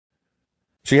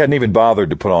She hadn't even bothered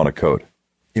to put on a coat.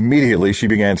 Immediately, she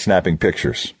began snapping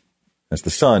pictures. As the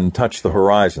sun touched the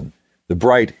horizon, the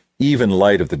bright, even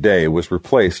light of the day was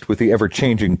replaced with the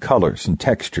ever-changing colors and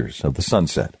textures of the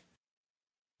sunset.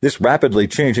 This rapidly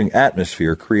changing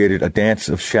atmosphere created a dance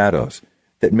of shadows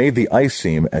that made the ice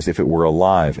seem as if it were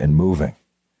alive and moving.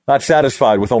 Not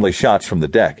satisfied with only shots from the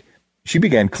deck, she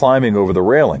began climbing over the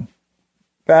railing.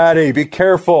 "Patty, be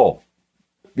careful!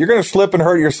 You're going to slip and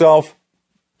hurt yourself,"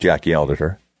 Jack yelled at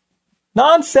her.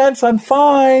 "Nonsense, I'm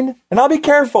fine, and I'll be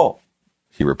careful,"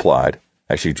 she replied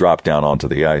as she dropped down onto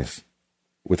the ice.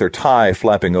 With her tie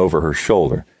flapping over her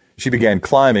shoulder, she began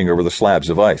climbing over the slabs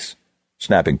of ice,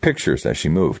 snapping pictures as she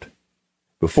moved.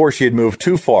 Before she had moved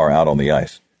too far out on the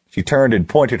ice, she turned and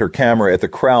pointed her camera at the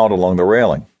crowd along the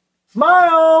railing.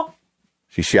 "Smile!"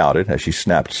 she shouted as she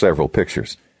snapped several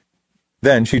pictures.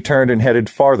 Then she turned and headed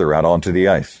farther out onto the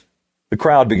ice. The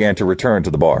crowd began to return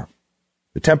to the bar.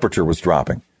 The temperature was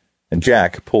dropping, and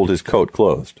Jack pulled his coat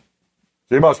closed.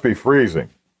 "She must be freezing,"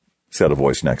 said a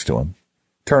voice next to him.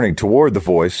 Turning toward the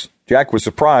voice, Jack was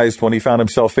surprised when he found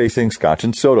himself facing Scotch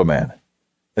and Soda Man.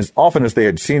 As often as they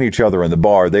had seen each other in the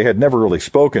bar, they had never really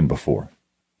spoken before.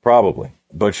 "Probably,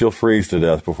 but she'll freeze to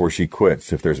death before she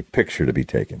quits if there's a picture to be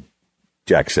taken,"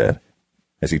 Jack said,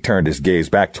 as he turned his gaze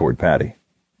back toward Patty.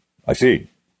 "I see."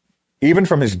 Even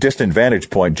from his distant vantage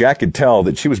point, Jack could tell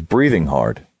that she was breathing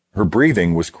hard. Her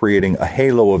breathing was creating a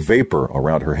halo of vapor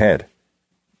around her head.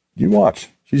 "You watch.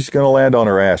 She's going to land on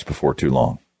her ass before too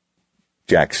long,"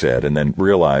 Jack said, and then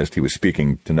realized he was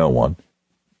speaking to no one.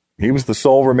 He was the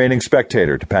sole remaining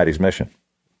spectator to Patty's mission.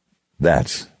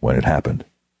 That's when it happened.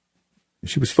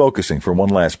 She was focusing for one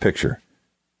last picture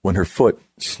when her foot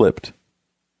slipped.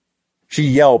 She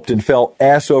yelped and fell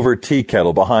ass over tea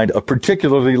kettle behind a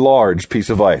particularly large piece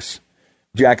of ice.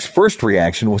 Jack's first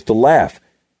reaction was to laugh.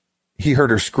 He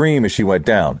heard her scream as she went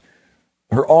down.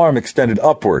 Her arm extended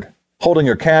upward, holding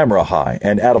her camera high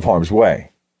and out of harm's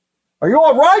way. "Are you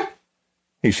all right?"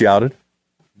 he shouted.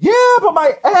 "Yeah, but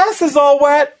my ass is all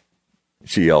wet,"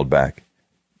 she yelled back.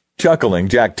 Chuckling,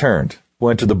 Jack turned,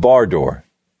 went to the bar door,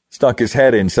 stuck his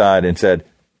head inside and said,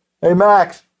 "Hey,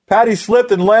 Max, Patty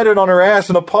slipped and landed on her ass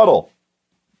in a puddle.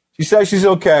 She says she's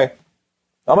okay.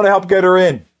 I'm going to help get her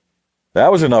in."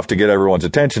 That was enough to get everyone's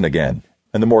attention again,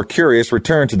 and the more curious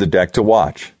returned to the deck to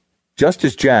watch. Just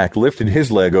as Jack lifted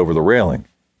his leg over the railing,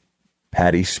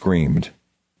 Patty screamed.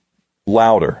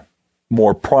 Louder,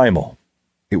 more primal.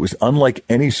 It was unlike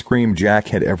any scream Jack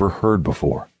had ever heard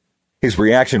before. His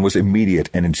reaction was immediate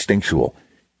and instinctual.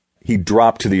 He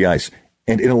dropped to the ice,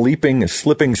 and in a leaping,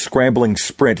 slipping, scrambling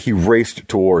sprint, he raced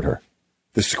toward her.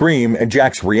 The scream and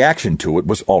Jack's reaction to it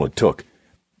was all it took.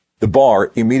 The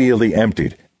bar immediately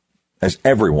emptied, as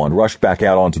everyone rushed back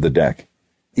out onto the deck.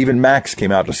 Even Max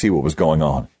came out to see what was going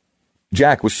on.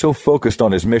 Jack was so focused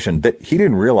on his mission that he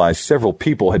didn't realize several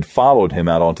people had followed him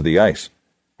out onto the ice.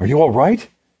 "Are you all right?"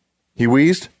 he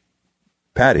wheezed.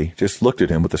 Patty just looked at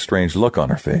him with a strange look on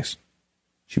her face.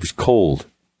 She was cold,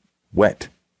 wet,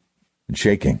 and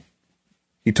shaking.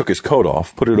 He took his coat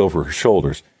off, put it over her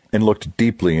shoulders, and looked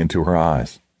deeply into her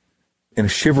eyes. In a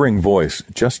shivering voice,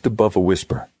 just above a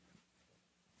whisper,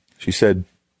 she said,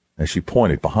 as she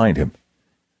pointed behind him,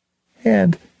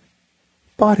 "Hand,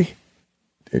 body."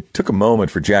 It took a moment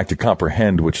for Jack to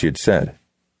comprehend what she had said,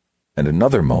 and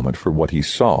another moment for what he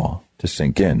saw to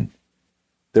sink in.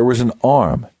 There was an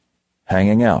arm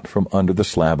hanging out from under the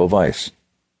slab of ice.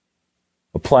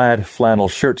 A plaid flannel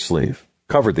shirt sleeve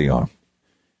covered the arm.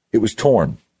 It was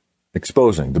torn,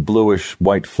 exposing the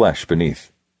bluish-white flesh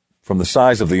beneath. From the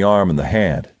size of the arm and the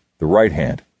hand, the right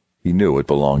hand, he knew it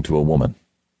belonged to a woman.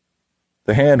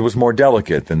 The hand was more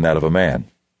delicate than that of a man.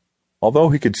 Although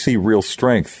he could see real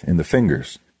strength in the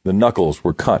fingers, the knuckles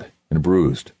were cut and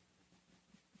bruised.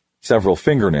 Several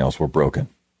fingernails were broken,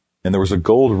 and there was a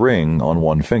gold ring on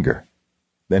one finger.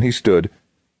 Then he stood,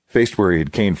 faced where he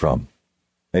had came from,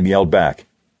 and yelled back,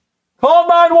 "Call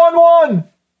 911!"